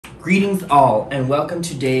Greetings all, and welcome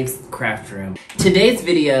to Dave's Craft Room. Today's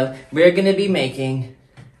video, we're gonna be making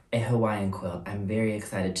a Hawaiian quilt. I'm very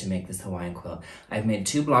excited to make this Hawaiian quilt. I've made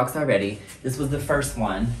 2 blocks already. This was the first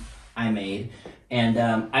one I made, and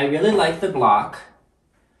I really like the block.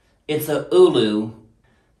 It's a ulu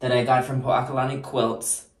that I got from Poakalani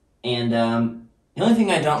Quilts, and the only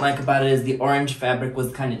thing I don't like about it is the orange fabric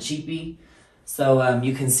was kind of cheapy. So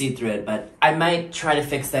you can see through it, but I might try to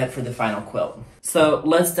fix that for the final quilt. So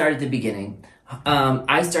let's start at the beginning.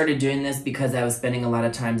 I started doing this because I was spending a lot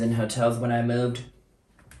of times in hotels when I moved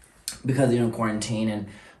because, quarantine and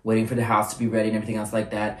waiting for the house to be ready and everything else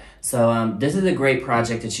like that. So this is a great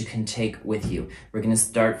project that you can take with you. We're gonna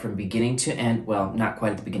start from beginning to end. Well, not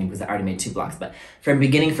quite at the beginning because I already made 2 blocks, but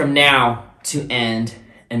from now to end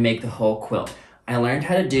and make the whole quilt. I learned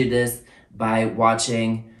how to do this by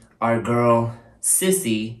watching our girl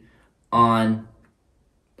Sissy on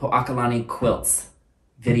Poakalani Quilts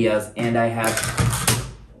videos, and I have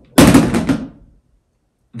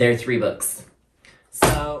their 3 books.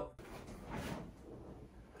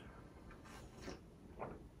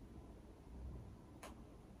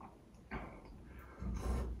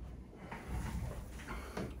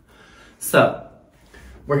 So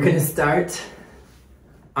we're gonna start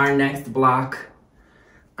our next block,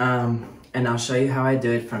 and I'll show you how I do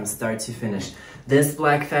it from start to finish. This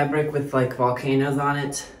black fabric with like volcanoes on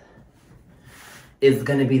it is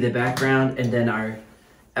gonna be the background, and then our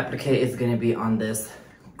applique is gonna be on this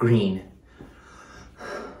green.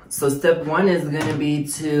 So step 1 is gonna be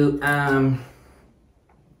to, oh,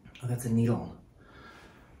 that's a needle.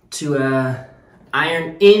 To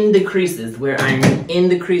iron in the creases. We're ironing in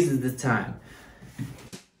the creases this time.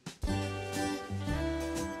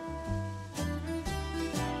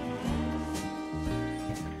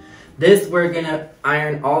 This we're gonna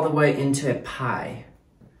iron all the way into a pie.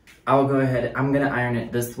 I'll go ahead, I'm gonna iron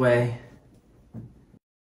it this way.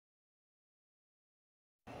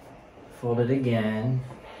 Fold it again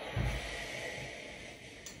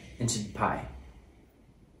into the pie.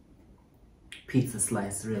 Pizza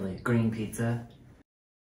slice, really, green pizza.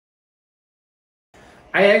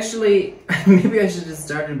 I actually, maybe I should have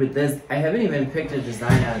started with this. I haven't even picked a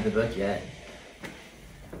design out of the book yet.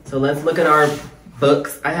 So let's look at our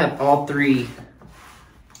books. I have all 3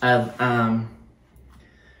 of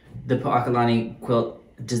the Poakalani Quilt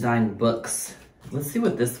design books. Let's see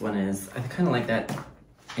what this one is. I kind of like that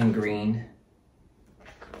in green.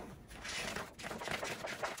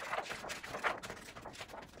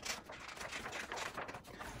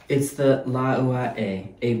 It's the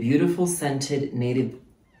Lauae, a beautiful scented native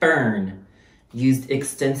fern used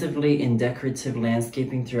extensively in decorative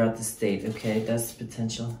landscaping throughout the state. Okay, that's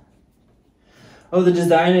potential. Oh, the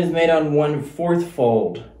design is made on 1/4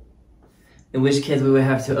 fold. In which case we would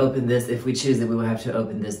have to open this, if we choose it, we would have to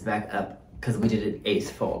open this back up because we did it 1/8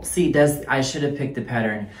 fold. See, I should have picked the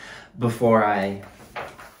pattern before I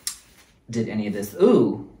did any of this.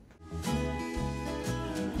 Ooh.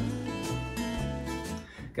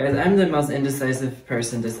 Guys, I'm the most indecisive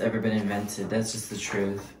person that's ever been invented. That's just the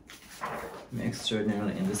truth. I'm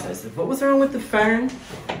extraordinarily indecisive. What was wrong with the fern?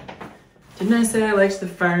 Didn't I say I liked the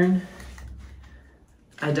fern?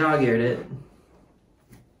 I dog-eared it.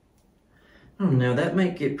 I don't know, that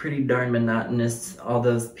might get pretty darn monotonous, all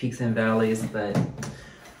those peaks and valleys, but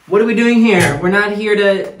what are we doing here? We're not here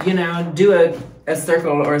to, do a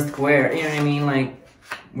circle or a square, you know what I mean? Like,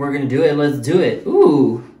 we're gonna do it, let's do it.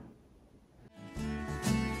 Ooh.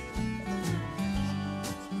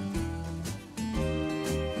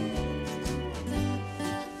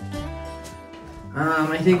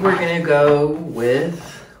 I think we're gonna go with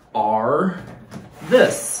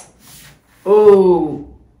this.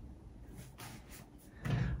 Oh,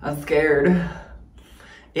 I'm scared.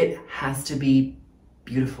 It has to be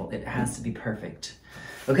beautiful. It has to be perfect.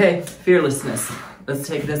 Okay, fearlessness. Let's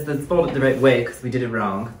take this, let's fold it the right way because we did it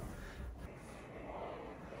wrong.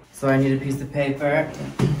 So I need a piece of paper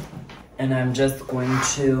and I'm just going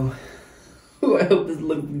to, ooh, I hope this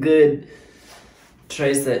looks good,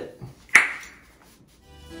 trace it.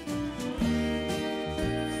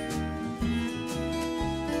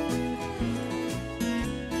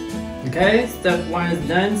 Okay, step 1 is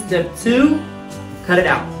done. Step 2, cut it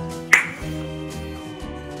out.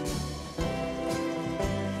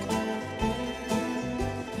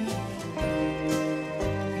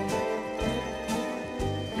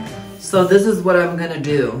 So this is what I'm gonna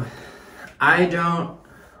do. I don't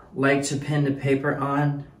like to pin the paper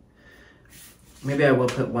on. Maybe I will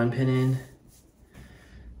put 1 pin in.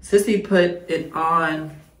 Sissy put it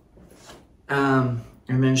on, and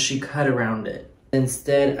then she cut around it.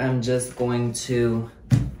 Instead, I'm just going to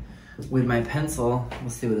with my pencil, we'll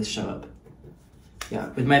see will this show up. Yeah,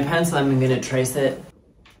 with my pencil, I'm gonna trace it.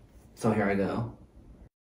 So here I go.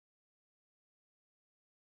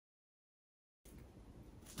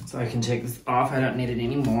 So I can take this off, I don't need it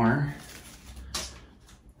anymore.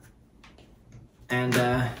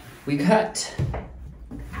 And we cut.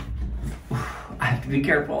 I have to be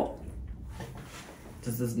careful.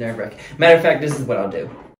 This is nerve-wracking. Matter of fact, this is what I'll do.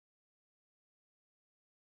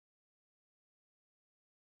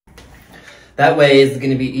 That way it's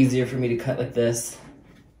gonna be easier for me to cut like this.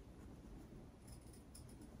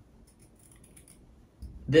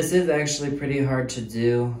 This is actually pretty hard to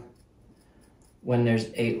do when there's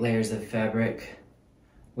 8 layers of fabric,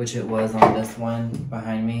 which it was on this one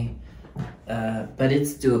behind me. But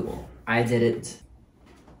it's doable. I did it.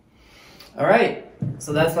 All right,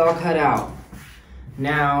 so that's all cut out.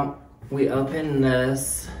 Now we open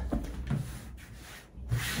this.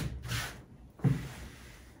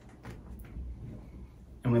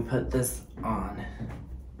 And we put this on.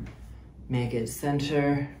 Make it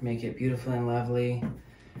center, make it beautiful and lovely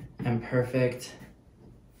and perfect.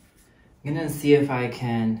 I'm gonna see if I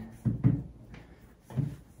can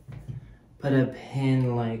put a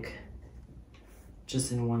pin like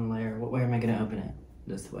just in one layer. What way am I gonna open it?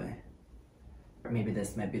 This way. Or maybe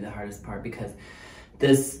this might be the hardest part because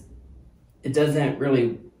this, it doesn't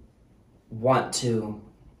really want to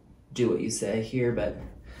do what you say here, but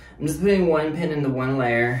I'm just putting one pin in the one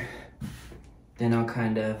layer. Then I'll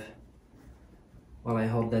kind of, while I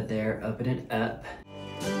hold that there, open it up.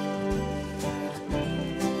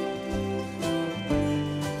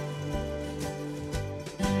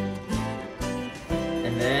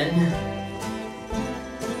 And then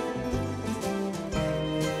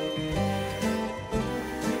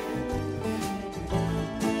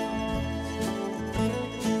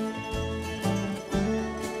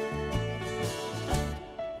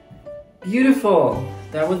beautiful.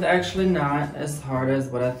 That was actually not as hard as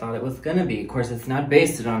what I thought it was gonna be. Of course, it's not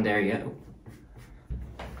basted on there yet.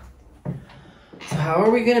 So how are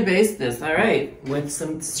we gonna baste this? All right, with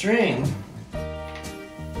some string.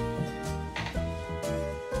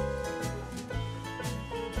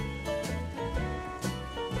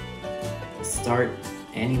 Start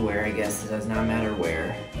anywhere, I guess. It does not matter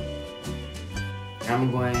where.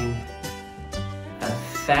 I'm going a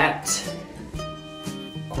fat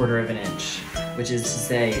 1/4 of an inch, which is to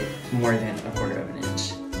say more than a 1/4 of an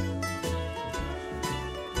inch.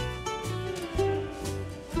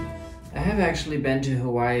 I have actually been to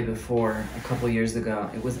Hawaii before a couple years ago.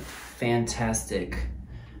 It was fantastic.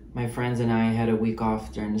 My friends and I had a week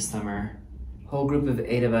off during the summer. Whole group of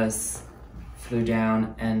 8 of us flew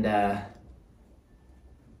down and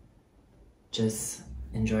just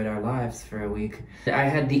enjoyed our lives for a week. I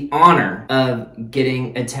had the honor of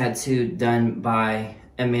getting a tattoo done by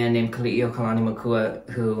a man named Poakalani,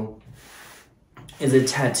 who is a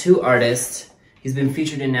tattoo artist. He's been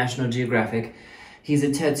featured in National Geographic. He's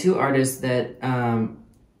a tattoo artist that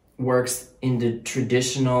works in the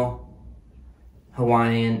traditional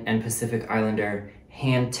Hawaiian and Pacific Islander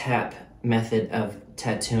hand tap method of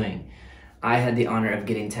tattooing. I had the honor of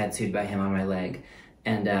getting tattooed by him on my leg,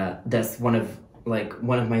 and that's one of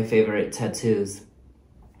my favorite tattoos.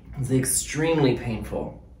 It's extremely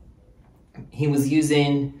painful. He was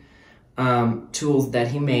using tools that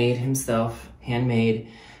he made himself, handmade.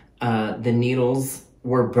 The needles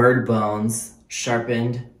were bird bones,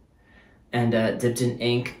 sharpened, and dipped in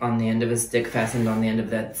ink on the end of a stick, fastened on the end of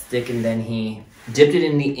that stick, and then he dipped it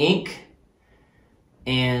in the ink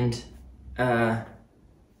and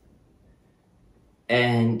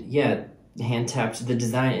yeah, hand tapped the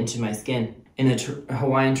design into my skin. In a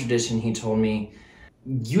Hawaiian tradition, he told me,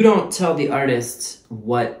 you don't tell the artist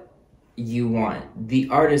what you want. The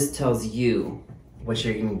artist tells you what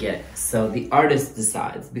you're gonna get. So the artist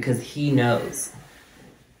decides because he knows,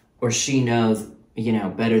 or she knows, you know,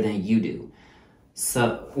 better than you do.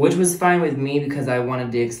 So, which was fine with me because I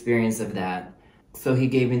wanted the experience of that. So he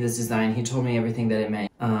gave me this design. He told me everything that it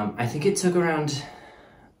meant. I think it took around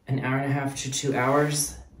 1.5 hours to 2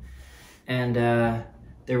 hours. And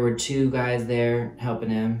there were 2 guys there helping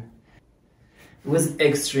him. It was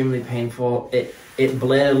extremely painful. It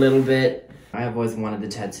bled a little bit. I've always wanted the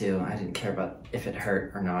tattoo. I didn't care about if it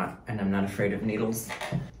hurt or not, and I'm not afraid of needles.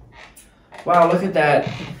 Wow, look at that.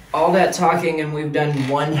 All that talking and we've done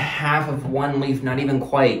 1/2 of 1 leaf, not even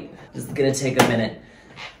quite. This is gonna take a minute.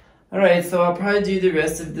 All right, so I'll probably do the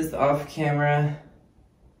rest of this off camera,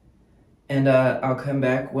 and I'll come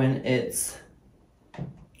back when it's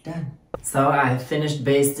done. So I finished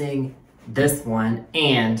basting this one,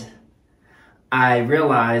 and I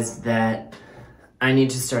realized that I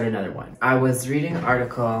need to start another one. I was reading an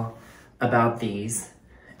article about these,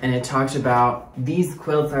 and it talked about these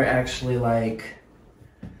quilts are actually like,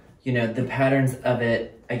 you know, the patterns of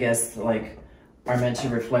it, I guess, like, are meant to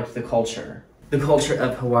reflect the culture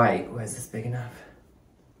of Hawaii. Oh, is this big enough?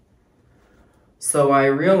 So I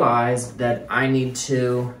realized that I need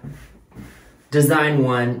to design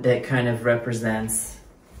one that kind of represents,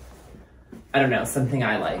 I don't know, something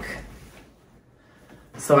I like.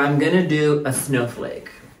 So I'm gonna do a snowflake.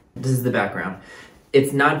 This is the background.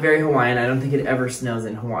 It's not very Hawaiian. I don't think it ever snows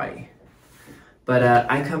in Hawaii. But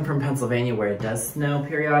I come from Pennsylvania where it does snow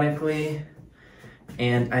periodically,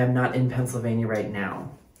 and I am not in Pennsylvania right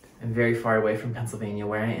now. I'm very far away from Pennsylvania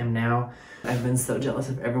where I am now. I've been so jealous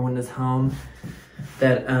of everyone that's home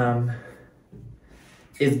that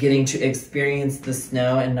is getting to experience the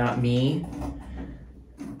snow and not me.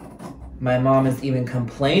 My mom is even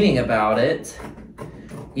complaining about it,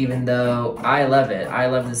 even though I love it. I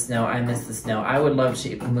love the snow. I miss the snow. I would love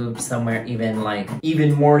to move somewhere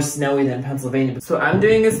even more snowy than Pennsylvania. So I'm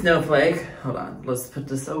doing a snowflake. Hold on, let's put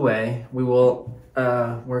this away. We will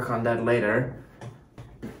work on that later.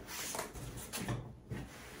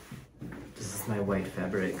 This is my white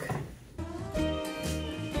fabric.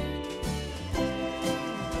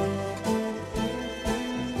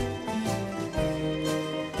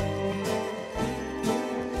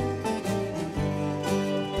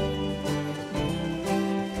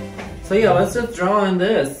 So yeah, let's just draw on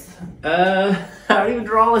this. How do you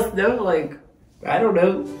draw a snowflake? I don't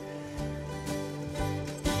know.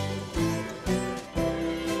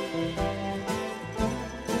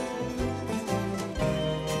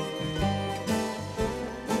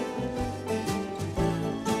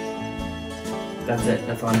 That's it,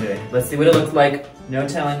 that's all I'm doing. Let's see what it looks like. No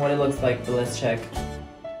telling what it looks like, but let's check.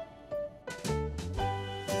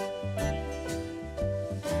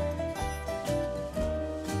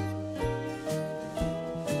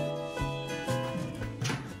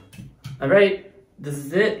 All right, this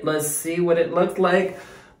is it. Let's see what it looks like.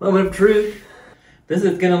 Moment of truth. This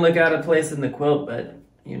is gonna look out of place in the quilt, but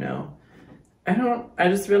you know, I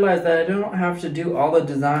just realized that I don't have to do all the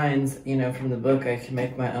designs, you know, from the book. I can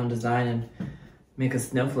make my own design and make a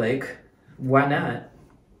snowflake. Why not?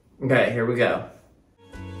 Okay, here we go.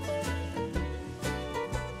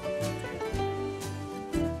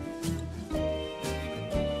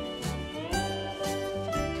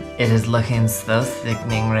 It is looking so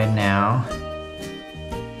sickening right now.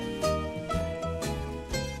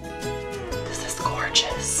 This is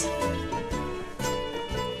gorgeous.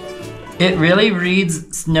 It really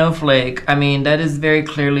reads snowflake. I mean, that is very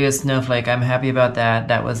clearly a snowflake. I'm happy about that.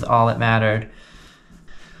 That was all that mattered.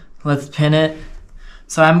 Let's pin it.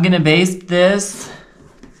 So I'm gonna baste this,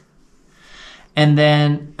 and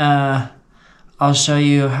then I'll show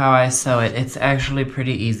you how I sew it. It's actually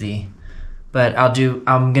pretty easy. But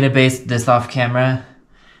I'm gonna baste this off camera,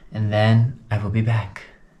 and then I will be back.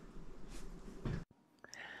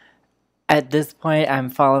 At this point, I'm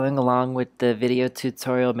following along with the video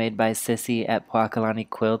tutorial made by Sissy at Poakalani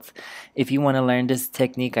Quilts. If you want to learn this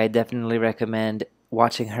technique, I definitely recommend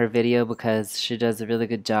watching her video because she does a really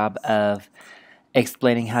good job of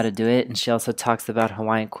explaining how to do it, and she also talks about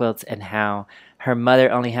Hawaiian quilts and how her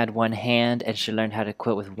mother only had one hand and she learned how to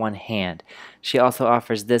quilt with one hand. She also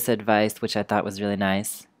offers this advice, which I thought was really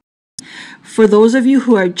nice. For those of you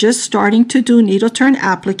who are just starting to do needle turn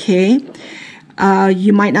applique,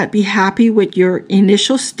 you might not be happy with your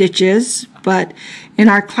initial stitches, but in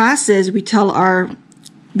our classes we tell our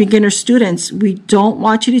beginner students we don't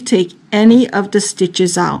want you to take any of the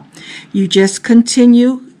stitches out. You just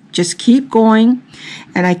continue. Just keep going,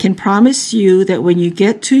 and I can promise you that when you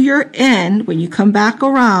get to your end, when you come back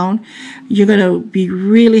around, you're going to be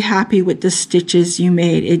really happy with the stitches you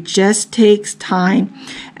made. It just takes time,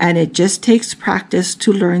 and it just takes practice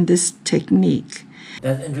to learn this technique.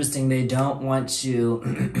 That's interesting. They don't want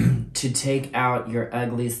you to take out your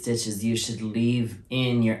ugly stitches. You should leave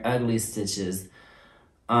in your ugly stitches.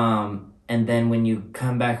 And then when you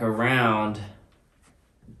come back around,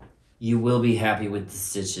 you will be happy with the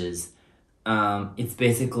stitches. It's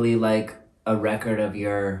basically like a record of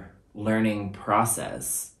your learning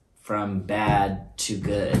process from bad to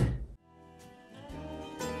good.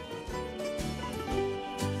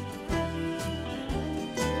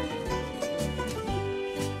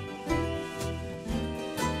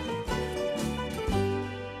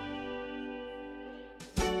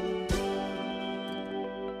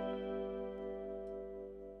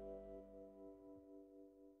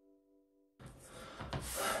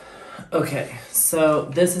 Okay, so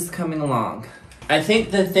this is coming along. I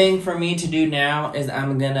think the thing for me to do now is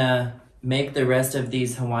I'm gonna make the rest of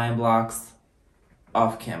these Hawaiian blocks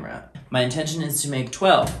off camera. My intention is to make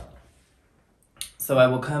 12. So I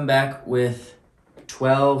will come back with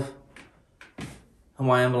 12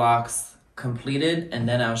 Hawaiian blocks completed, and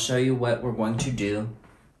then I'll show you what we're going to do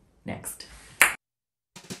next.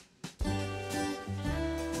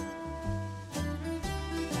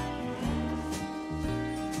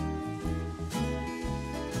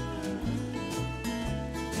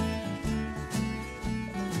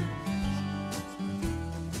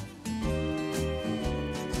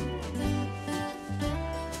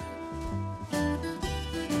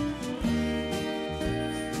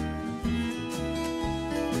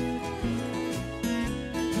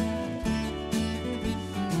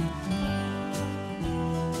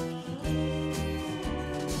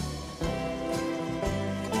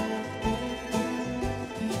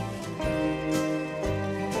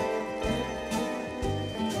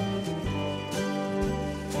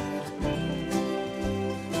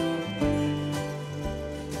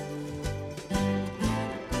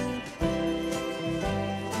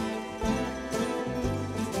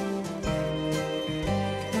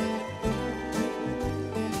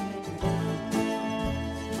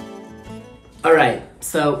 All right,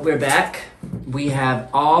 so we're back. We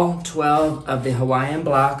have all 12 of the Hawaiian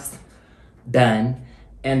blocks done.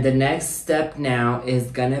 And the next step now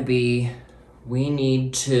is gonna be, we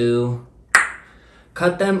need to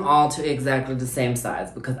cut them all to exactly the same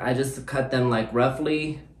size, because I just cut them like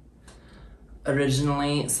roughly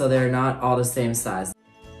originally, so they're not all the same size.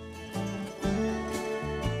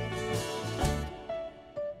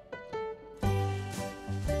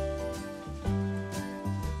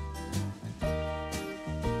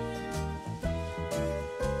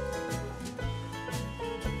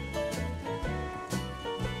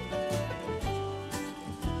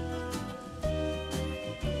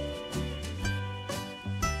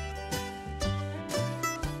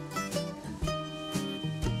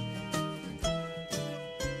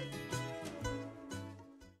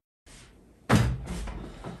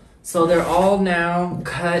 So they're all now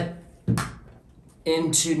cut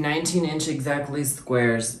into 19-inch exactly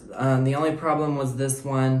squares. The only problem was this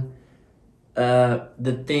one.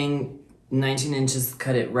 The thing, 19 inches,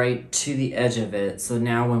 cut it right to the edge of it. So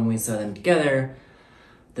now when we sew them together,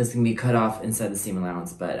 this can be cut off inside the seam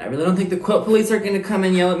allowance. But I really don't think the quilt police are gonna come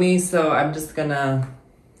and yell at me, so I'm just gonna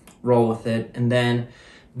roll with it. And then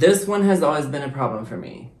this one has always been a problem for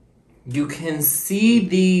me. You can see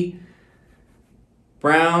the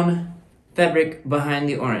brown fabric behind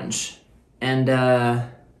the orange, and I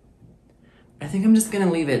think I'm just gonna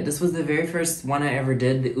leave it. This was the very first one I ever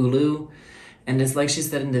did, the ulu, and it's like she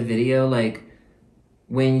said in the video, like,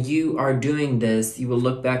 when you are doing this, you will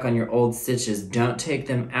look back on your old stitches. Don't take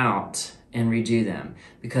them out and redo them,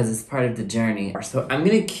 because it's part of the journey. So I'm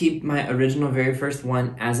gonna keep my original very first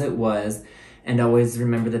one as it was, and always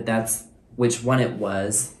remember that that's which one it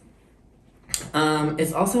was.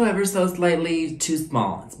 It's also ever so slightly too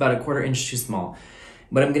small. It's about a 1/4 inch too small.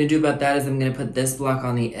 What I'm gonna do about that is I'm gonna put this block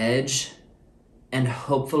on the edge, and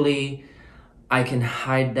hopefully I can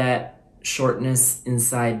hide that shortness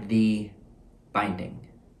inside the binding.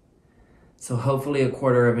 So hopefully a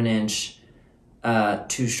 1/4 of an inch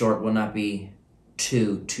too short will not be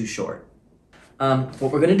too short.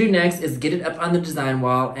 What we're gonna do next is get it up on the design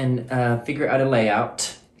wall and figure out a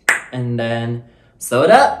layout, and then sew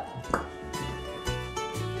it up.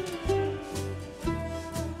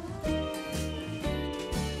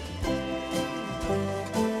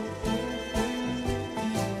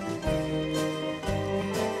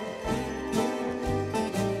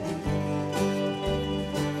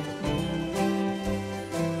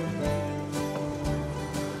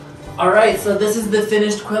 All right, so this is the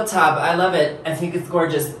finished quilt top. I love it. I think it's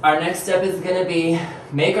gorgeous. Our next step is gonna be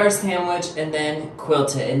make our sandwich and then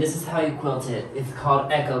quilt it. And this is how you quilt it. It's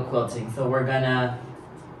called echo quilting. So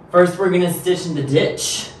first we're gonna stitch in the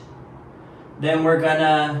ditch. Then we're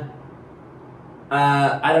gonna,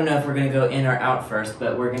 I don't know if we're gonna go in or out first,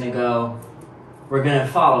 but we're gonna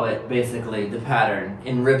follow it, basically, the pattern,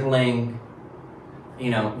 in rippling,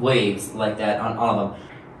 waves like that on all of them.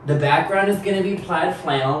 The background is going to be plaid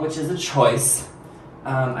flannel, which is a choice.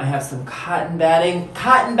 I have some cotton batting.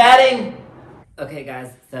 Okay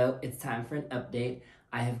guys, so it's time for an update.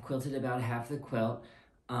 I have quilted about half the quilt.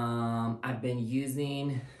 I've been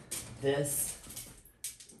using this.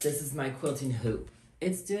 This is my quilting hoop.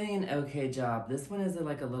 It's doing an okay job. This one is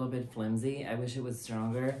like a little bit flimsy. I wish it was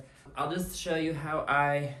stronger. I'll just show you how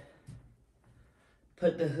I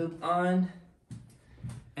put the hoop on,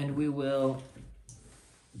 and we will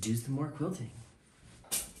do some more quilting.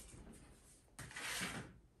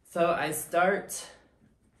 So I start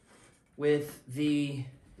with the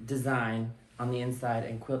design on the inside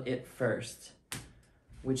and quilt it first.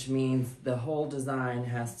 which means the whole design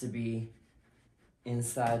has to be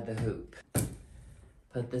inside the hoop.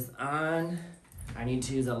 Put this on. I need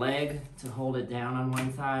to use a leg to hold it down on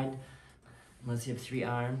one side, unless you have 3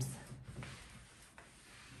 arms.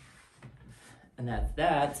 And that's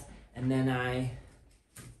that. And then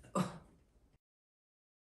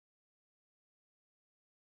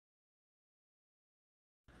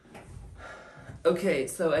okay,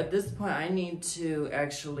 so at this point I need to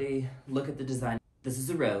actually look at the design. This is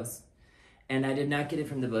a rose, and I did not get it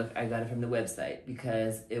from the book. I got it from the website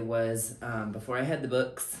because it was before I had the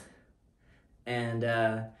books, and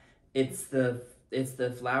it's the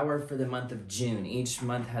flower for the month of June. Each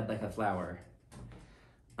month had like a flower.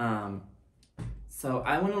 So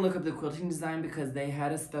I want to look up the quilting design because they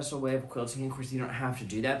had a special way of quilting. Of course, you don't have to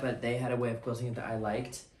do that, but they had a way of quilting that I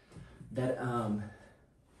liked. That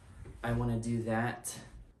I want to do that.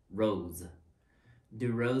 Rose. The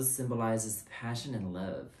rose symbolizes passion and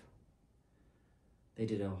love. They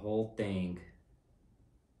did a whole thing.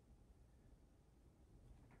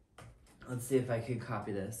 Let's see if I can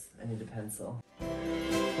copy this. I need a pencil.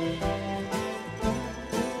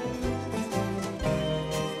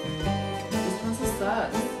 This pencil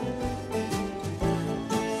sucks.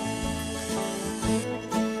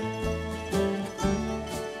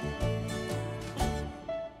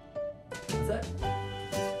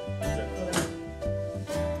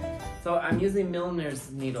 So I'm using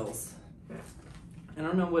milliner's needles. I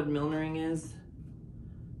don't know what milnering is,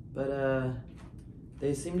 but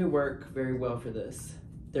they seem to work very well for this.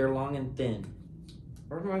 They're long and thin.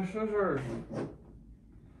 Where's my scissors?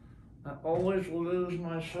 I always lose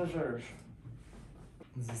my scissors.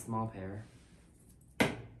 This is a small pair.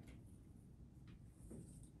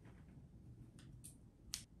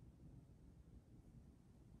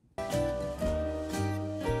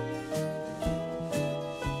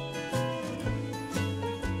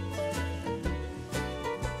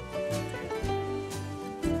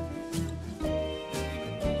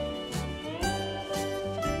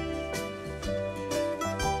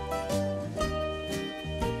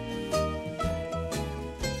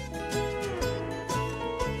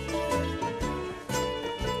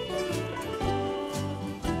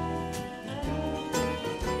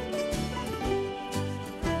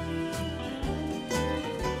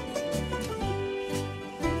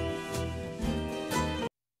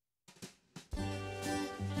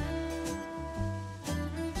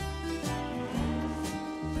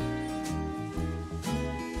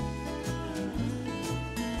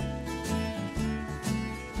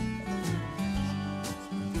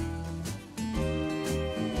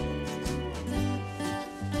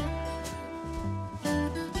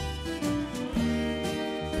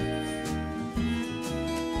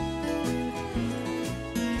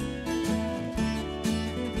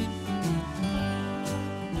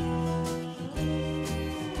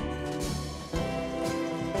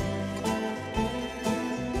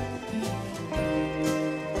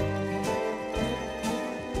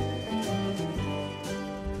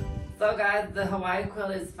 So guys, the Hawaiian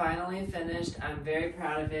quilt is finally finished. I'm very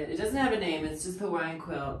proud of it. It doesn't have a name, it's just Hawaiian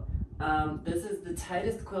quilt. This is the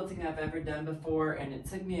tightest quilting I've ever done before, and it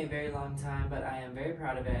took me a very long time, but I am very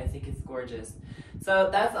proud of it. I think it's gorgeous. So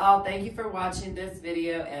that's all. Thank you for watching this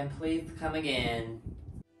video, and please come again.